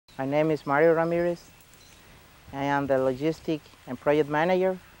My name is Mario Ramirez. I am the logistic and project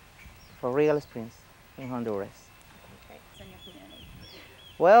manager for Regal Springs in Honduras. Okay, great. In your community.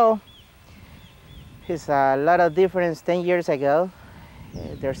 Well, it's a lot of difference 10 years ago.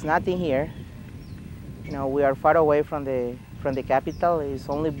 There's nothing here. You know, we are far away from the capital. It's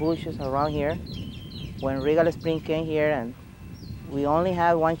only bushes around here. When Regal Springs came here, and we only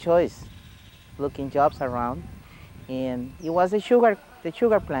had one choice, looking jobs around, and it was the sugar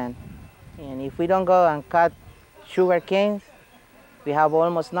plant. And if we don't go and cut sugar canes, we have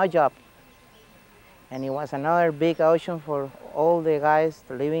almost no job. And it was another big option for all the guys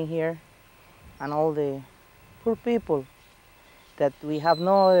living here and all the poor people that we have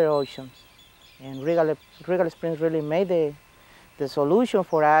no other options. And Regal Springs really made the solution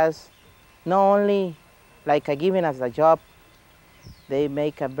for us, not only like giving us a job, they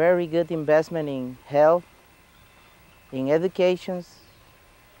make a very good investment in health, in educations,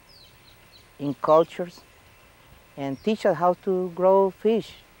 in cultures, and teach us how to grow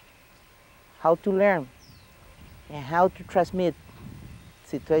fish, how to learn, and how to transmit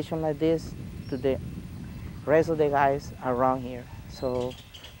situations like this to the rest of the guys around here. So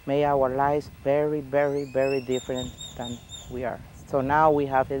make our lives very, very, very different than we are. So now we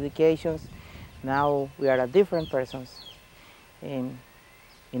have educations, now we are a different persons in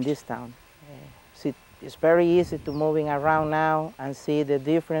this town. It's very easy to moving around now and see the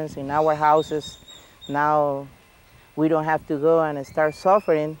difference in our houses. Now we don't have to go and start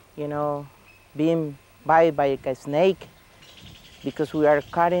suffering, you know, being bitten by a snake because we are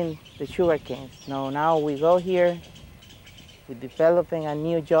cutting the sugar canes. No, now we go here, we're developing a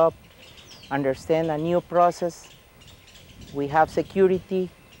new job, understand a new process. We have security,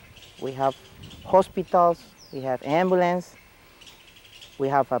 we have hospitals, we have ambulance, we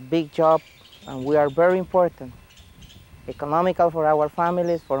have a big job, and we are very important. Economical for our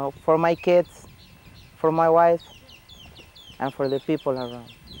families, for my kids, for my wife, and for the people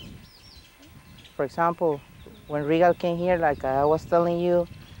around. For example, when Regal came here, like I was telling you,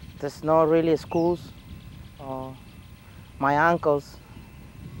 there's not really schools. My uncles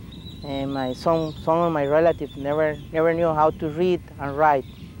and some of my relatives never knew how to read and write.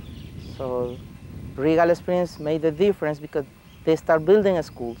 So Regal Springs made the difference because they start building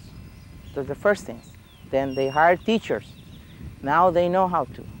schools. That's the first thing. Then they hire teachers. Now they know how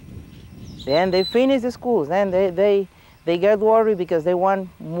to. Then they finish the schools. Then they get worried because they want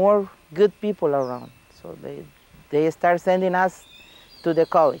more good people around. So they start sending us to the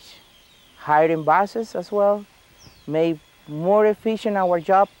college, hiring buses as well, make more efficient our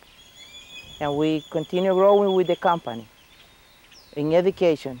job, and we continue growing with the company. In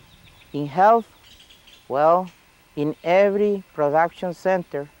education, in health, well, in every production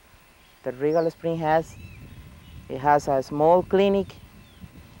center that Regal Springs has, it has a small clinic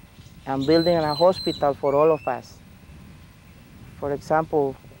and building a hospital for all of us. For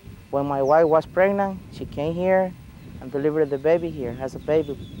example, when my wife was pregnant, she came here and delivered the baby here, has a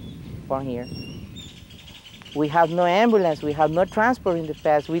baby born here. We have no ambulance, we have no transport in the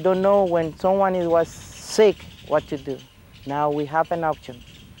past. We don't know when someone was sick what to do. Now we have an option.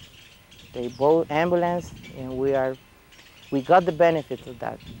 They bought ambulance and we got the benefit of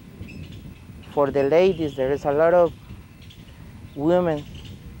that. For the ladies, there is a lot of women,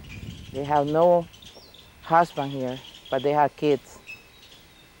 they have no husband here, but they have kids.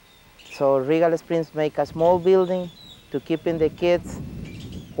 So Regal Springs make a small building to keep in the kids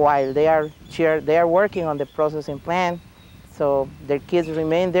while they are working on the processing plant. So their kids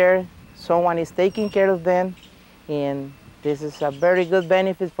remain there, someone is taking care of them, and this is a very good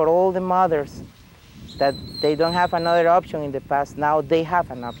benefit for all the mothers that they don't have another option in the past. Now they have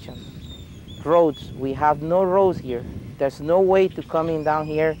an option. Roads, we have no roads here. There's no way to coming down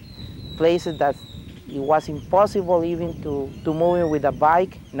here, places that it was impossible even to move in with a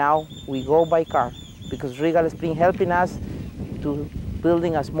bike. Now we go by car because Regal Springs helping us to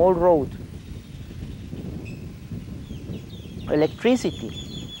building a small road. Electricity,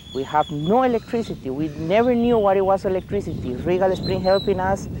 we have no electricity. We never knew what it was electricity. Regal Springs helping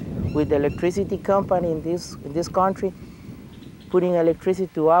us with the electricity company in this country, putting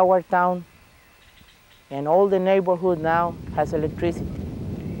electricity to our town, and all the neighborhood now has electricity.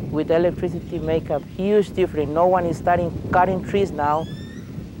 With electricity make a huge difference. No one is starting cutting trees now.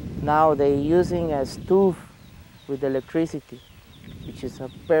 Now they're using a stove with electricity, which is a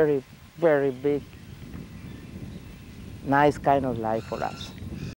very, very big, nice kind of life for us.